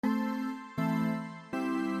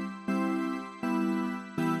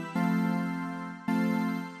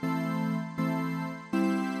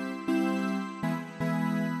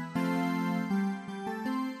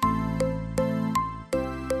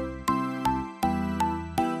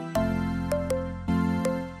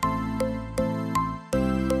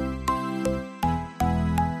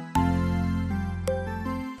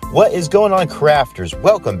What is going on, crafters?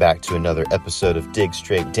 Welcome back to another episode of Dig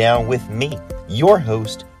Straight Down with me, your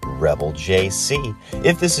host, Rebel JC.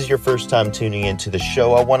 If this is your first time tuning into the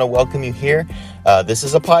show, I want to welcome you here. This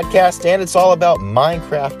is a podcast and it's all about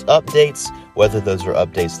Minecraft updates, whether those are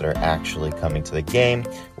updates that are actually coming to the game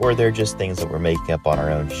or they're just things that we're making up on our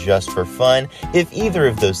own just for fun. If either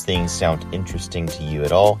of those things sound interesting to you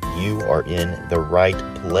at all, you are in the right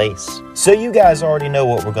place. So you guys already know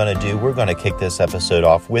what we're going to do. We're going to kick this episode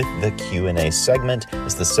off with the Q&A segment.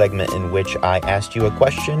 It's the segment in which I asked you a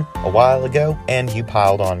question a while ago and you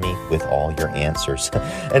piled on me with all your answers.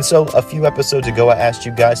 And so a few episodes ago, I asked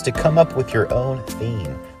you guys to come up with your own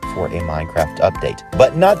theme for a Minecraft update,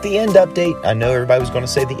 but not the end update. I know everybody was going to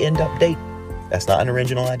say the end update. That's not an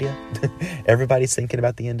original idea. Everybody's thinking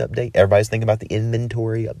about the end update. Everybody's thinking about the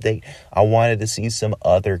inventory update. I wanted to see some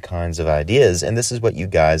other kinds of ideas, and this is what you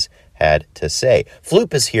guys had to say.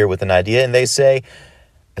 Floop is here with an idea, and they say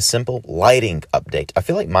a simple lighting update. I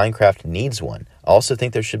feel like Minecraft needs one. I also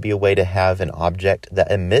think there should be a way to have an object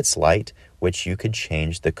that emits light, which you could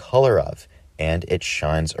change the color of, and it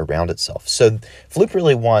shines around itself. So Floop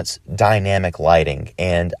really wants dynamic lighting,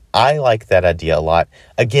 and I like that idea a lot.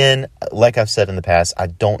 Again, like I've said in the past, I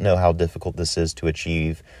don't know how difficult this is to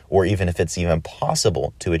achieve, or even if it's even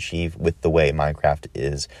possible to achieve with the way Minecraft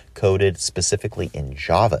is coded, specifically in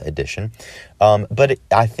Java Edition. But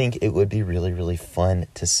I think it would be really, really fun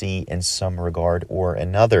to see in some regard or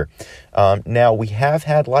another. Now, we have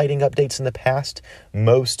had lighting updates in the past.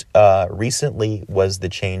 Most recently was the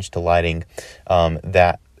change to lighting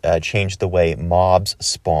that changed the way mobs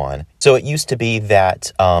spawn. So it used to be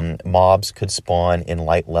that mobs could spawn in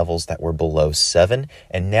light levels that were below 7,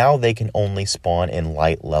 and now they can only spawn in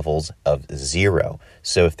light levels of 0.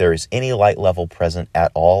 So if there is any light level present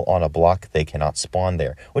at all on a block, they cannot spawn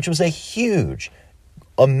there, which was a huge,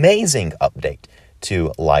 amazing update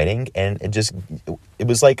to lighting. And it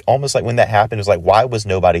was like almost like when that happened, it was like, why was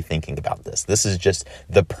nobody thinking about this? This is just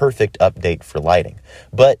the perfect update for lighting.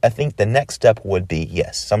 But I think the next step would be,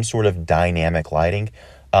 yes, some sort of dynamic lighting.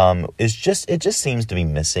 It just seems to be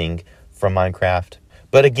missing from Minecraft.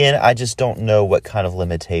 But again, I just don't know what kind of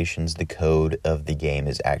limitations the code of the game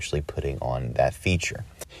is actually putting on that feature.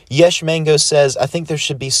 Yesh Mango says, I think there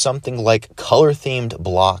should be something like color-themed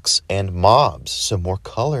blocks and mobs, so more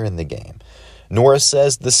color in the game. Nora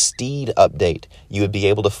says the Steed update. You would be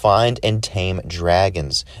able to find and tame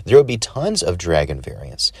dragons. There would be tons of dragon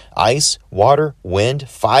variants. Ice, water, wind,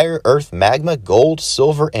 fire, earth, magma, gold,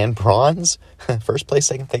 silver, and bronze. First place,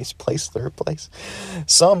 second place, third place.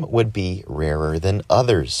 Some would be rarer than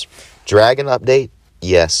others. Dragon update.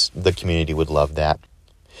 Yes, the community would love that.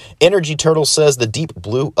 Energy Turtle says the Deep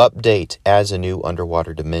Blue update adds a new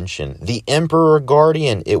underwater dimension. The Emperor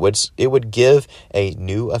Guardian, it would give a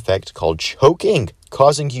new effect called choking,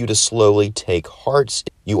 causing you to slowly take hearts.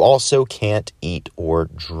 You also can't eat or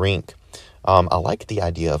drink. I like the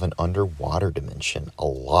idea of an underwater dimension a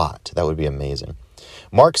lot. That would be amazing.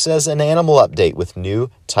 Mark says an animal update with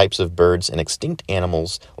new types of birds and extinct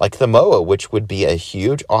animals like the moa, which would be a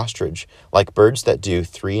huge ostrich, like birds that do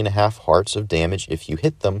 3.5 hearts of damage if you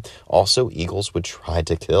hit them. Also, eagles would try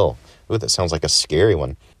to kill. Ooh, that sounds like a scary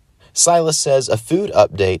one. Silas says a food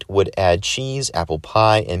update would add cheese, apple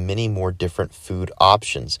pie, and many more different food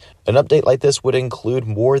options. An update like this would include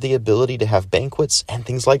more the ability to have banquets and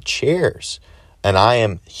things like chairs. And I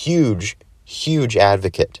am huge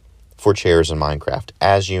advocate for chairs in Minecraft.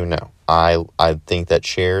 As you know, I think that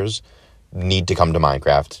chairs need to come to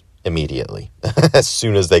Minecraft immediately, as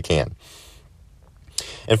soon as they can.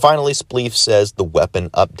 And finally, Spleef says the weapon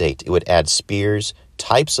update. It would add spears,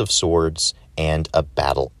 types of swords, and a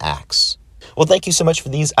battle axe. Well, thank you so much for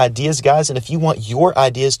these ideas, guys. And if you want your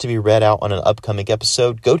ideas to be read out on an upcoming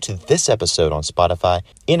episode, go to this episode on Spotify,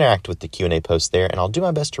 interact with the Q&A post there, and I'll do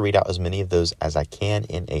my best to read out as many of those as I can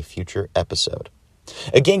in a future episode.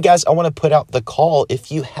 Again, guys, I want to put out the call.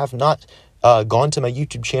 If you have not gone to my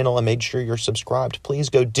YouTube channel and made sure you're subscribed, please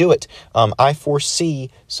go do it. I foresee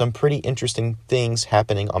some pretty interesting things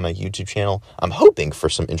happening on my YouTube channel. I'm hoping for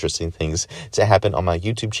some interesting things to happen on my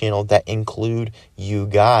YouTube channel that include you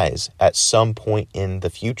guys at some point in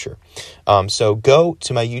the future. So go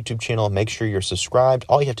to my YouTube channel and make sure you're subscribed.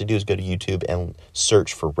 All you have to do is go to YouTube and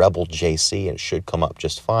search for Rebel JC, and it should come up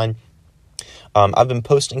just fine. I've been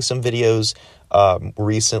posting some videos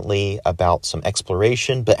recently about some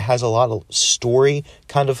exploration, but has a lot of story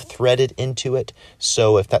kind of threaded into it.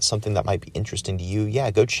 So if that's something that might be interesting to you, yeah,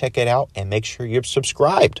 go check it out and make sure you're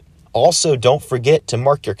subscribed. Also, don't forget to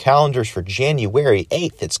mark your calendars for January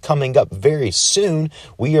 8th. It's coming up very soon.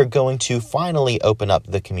 We are going to finally open up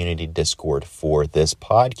the community Discord for this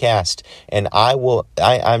podcast. And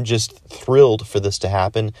I'm just thrilled for this to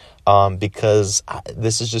happen. Because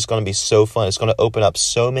this is just going to be so fun. It's going to open up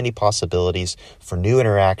so many possibilities for new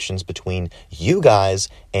interactions between you guys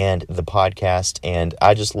and the podcast. And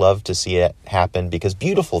I just love to see it happen because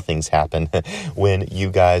beautiful things happen when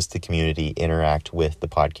you guys, the community, interact with the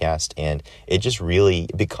podcast. And it just really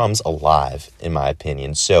becomes alive, in my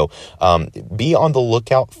opinion. So be on the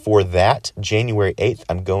lookout for that. January 8th,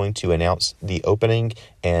 I'm going to announce the opening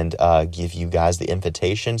and give you guys the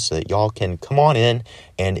invitation so that y'all can come on in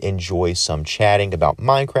and enjoy some chatting about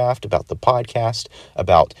Minecraft, about the podcast,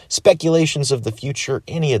 about speculations of the future,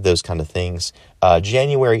 any of those kind of things.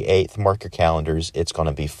 January 8th, mark your calendars. It's going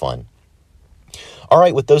to be fun. All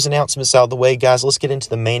right, with those announcements out of the way, guys, let's get into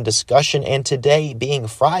the main discussion. And today, being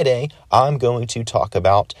Friday, I'm going to talk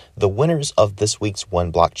about the winners of this week's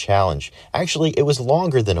One Block Challenge. Actually, it was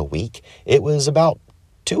longer than a week. It was about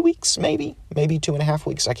 2 weeks, maybe 2.5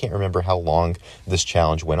 weeks. I can't remember how long this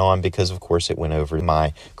challenge went on because, of course, it went over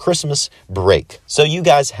my Christmas break. So you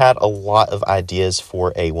guys had a lot of ideas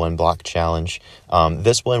for a one block challenge.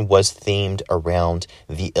 This one was themed around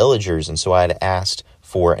the Illagers, and so I had asked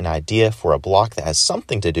for an idea for a block that has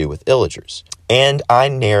something to do with Illagers. And I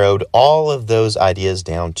narrowed all of those ideas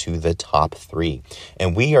down to the top 3.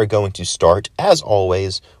 And we are going to start, as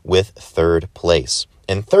always, with third place.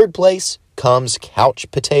 In third place comes Couch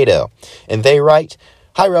Potato. And they write,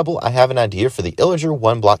 "Hi Rebel, I have an idea for the Illager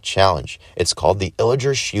one block challenge. It's called the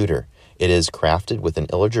Illager Shooter. It is crafted with an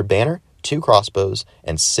Illager banner, 2 crossbows,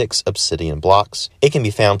 and 6 obsidian blocks. It can be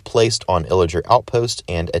found placed on Illager outpost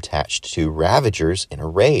and attached to Ravagers in a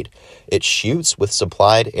raid. It shoots with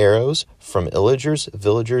supplied arrows from Illagers,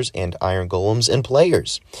 villagers, and iron golems and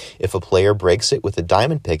players. If a player breaks it with a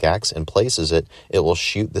diamond pickaxe and places it, it will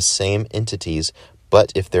shoot the same entities,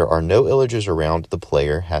 but if there are no Illagers around, the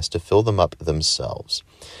player has to fill them up themselves.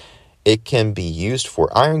 It can be used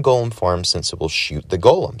for iron golem farms since it will shoot the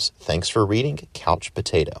golems. Thanks for reading, Couch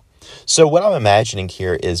Potato." So what I'm imagining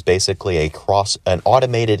here is basically an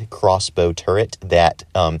automated crossbow turret that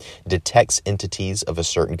detects entities of a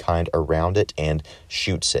certain kind around it and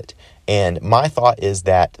shoots it. And my thought is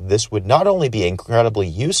that this would not only be incredibly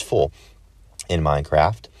useful in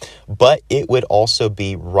Minecraft, but it would also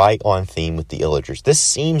be right on theme with the Illagers. This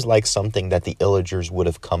seems like something that the Illagers would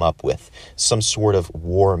have come up with, some sort of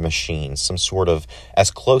war machine, some sort of as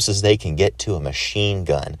close as they can get to a machine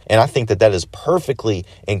gun. And I think that that is perfectly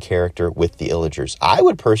in character with the Illagers. I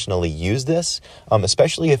would personally use this,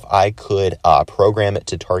 especially if I could program it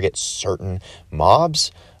to target certain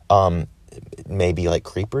mobs, maybe like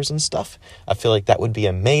creepers and stuff. I feel like that would be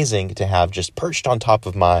amazing to have just perched on top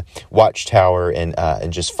of my watchtower and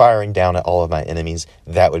just firing down at all of my enemies.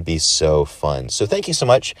 That would be so fun. So thank you so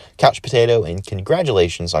much, Couch Potato, and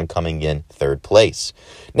congratulations on coming in third place.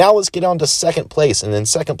 Now let's get on to second place, and then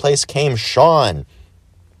second place came Sean.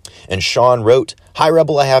 And Sean wrote, "Hi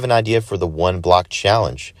Rebel, I have an idea for the one block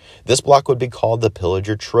challenge. This block would be called the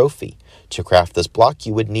Pillager Trophy. To craft this block,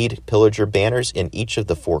 you would need pillager banners in each of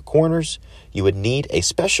the 4 corners. You would need a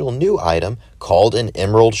special new item called an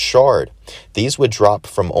emerald shard. These would drop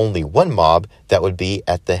from only one mob that would be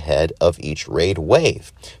at the head of each raid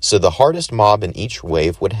wave. So the hardest mob in each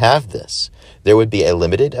wave would have this. There would be a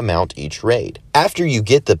limited amount each raid. After you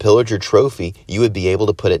get the pillager trophy, you would be able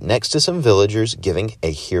to put it next to some villagers, giving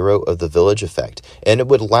a hero of the village effect. And it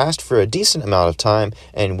would last for a decent amount of time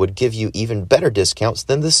and would give you even better discounts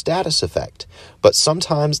than the status effect. But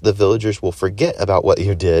sometimes the villagers will forget about what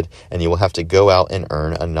you did and you will have to go out and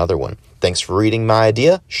earn another one. Thanks for reading my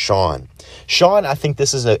idea, Sean." Sean, I think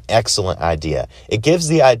this is an excellent idea. It gives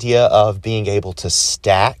the idea of being able to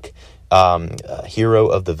stack hero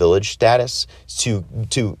of the village status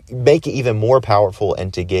to make it even more powerful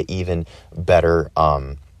and to get even better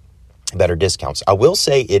discounts. I will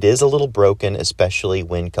say it is a little broken, especially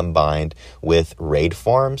when combined with raid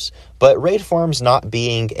farms, but raid farms not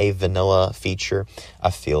being a vanilla feature,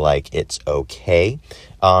 I feel like it's okay.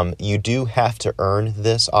 You do have to earn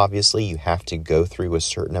this, obviously. You have to go through a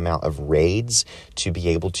certain amount of raids to be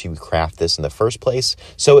able to craft this in the first place.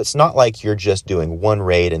 So it's not like you're just doing one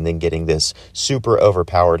raid and then getting this super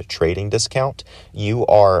overpowered trading discount. You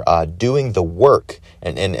are doing the work.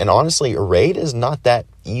 And honestly, a raid is not that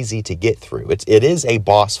easy to get through. It is a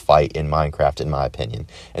boss fight in Minecraft, in my opinion.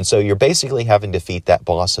 And so you're basically having to defeat that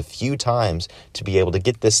boss a few times to be able to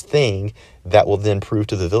get this thing that will then prove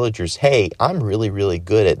to the villagers, hey, I'm really, really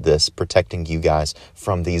good at this, protecting you guys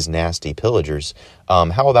from these nasty pillagers.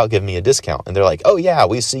 How about giving me a discount? And they're like, oh yeah,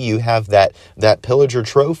 we see you have that pillager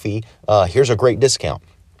trophy. Here's a great discount.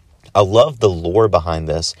 I love the lore behind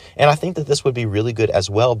this, and I think that this would be really good as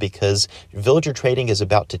well because villager trading is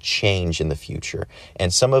about to change in the future,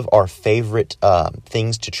 and some of our favorite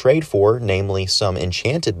things to trade for, namely some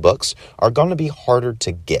enchanted books, are going to be harder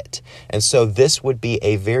to get. And so this would be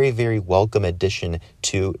a very, very welcome addition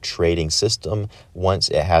to trading system once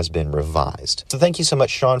it has been revised. So thank you so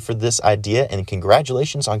much, Sean, for this idea, and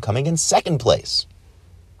congratulations on coming in second place.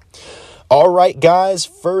 All right, guys,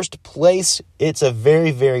 first place, it's a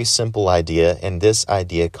very, very simple idea, and this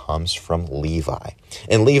idea comes from Levi.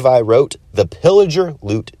 And Levi wrote, the Pillager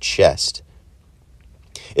Loot Chest.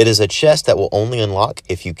 It is a chest that will only unlock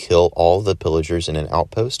if you kill all the pillagers in an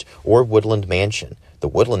outpost or woodland mansion. The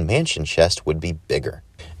woodland mansion chest would be bigger.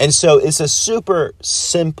 And so it's a super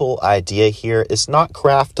simple idea here. It's not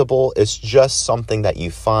craftable. It's just something that you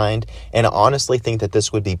find. And I honestly think that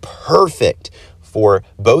this would be perfect for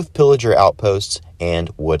both pillager outposts and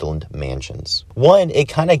woodland mansions. One, it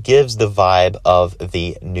kind of gives the vibe of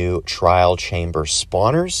the new trial chamber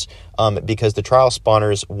spawners, because the trial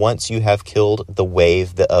spawners, once you have killed the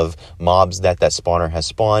wave of mobs that spawner has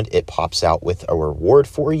spawned, it pops out with a reward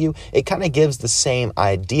for you. It kind of gives the same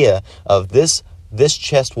idea of this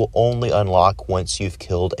chest will only unlock once you've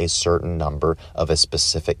killed a certain number of a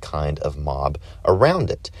specific kind of mob around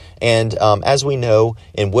it. And as we know,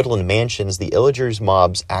 in woodland mansions, the Illagers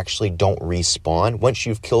mobs actually don't respawn. Once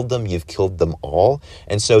you've killed them all.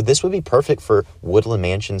 And so this would be perfect for woodland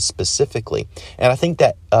mansions specifically. And I think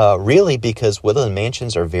that really because woodland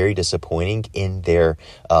mansions are very disappointing in their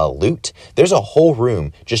loot, there's a whole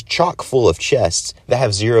room just chock full of chests that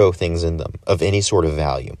have 0 things in them of any sort of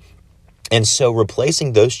value. And so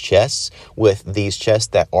replacing those chests with these chests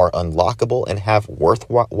that are unlockable and have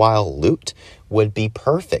worthwhile loot would be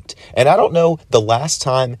perfect. And I don't know the last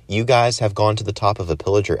time you guys have gone to the top of a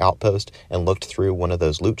pillager outpost and looked through one of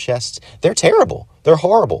those loot chests. They're terrible. They're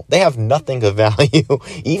horrible. They have nothing of value,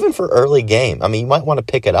 even for early game. I mean, you might want to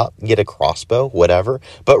pick it up, get a crossbow, whatever,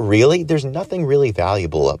 but really, there's nothing really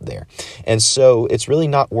valuable up there. And so it's really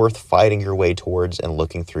not worth fighting your way towards and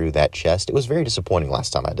looking through that chest. It was very disappointing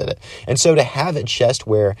last time I did it. And so to have a chest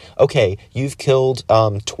where, okay, you've killed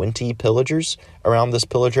 20 pillagers around this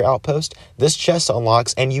pillager outpost, this chest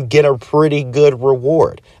unlocks and you get a pretty good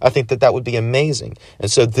reward. I think that would be amazing.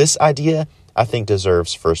 And so this idea, I think,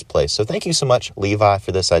 deserves first place. So thank you so much, Levi,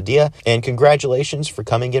 for this idea, and congratulations for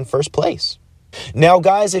coming in first place. Now,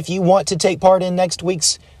 guys, if you want to take part in next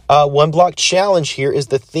week's One Block Challenge, here is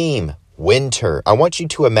the theme. Winter. I want you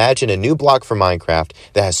to imagine a new block for Minecraft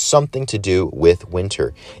that has something to do with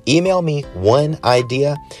winter. Email me one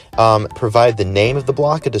idea, provide the name of the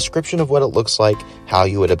block, a description of what it looks like, how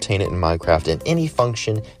you would obtain it in Minecraft, and any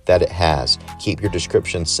function that it has. Keep your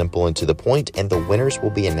description simple and to the point, and the winners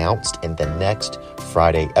will be announced in the next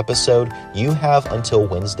Friday episode. You have until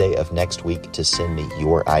Wednesday of next week to send me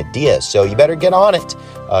your idea, so you better get on it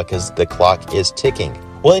because the clock is ticking.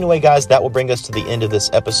 Well, anyway, guys, that will bring us to the end of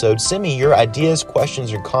this episode. Send me your ideas,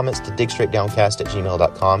 questions, or comments to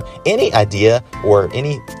digstraightdowncast@gmail.com. Any idea or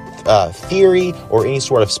any theory or any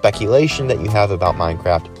sort of speculation that you have about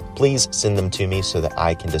Minecraft, please send them to me so that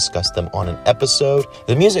I can discuss them on an episode.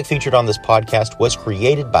 The music featured on this podcast was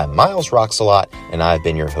created by Miles Roxalot, and I've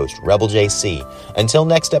been your host, Rebel JC. Until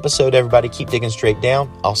next episode, everybody, keep digging straight down.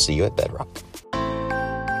 I'll see you at Bedrock.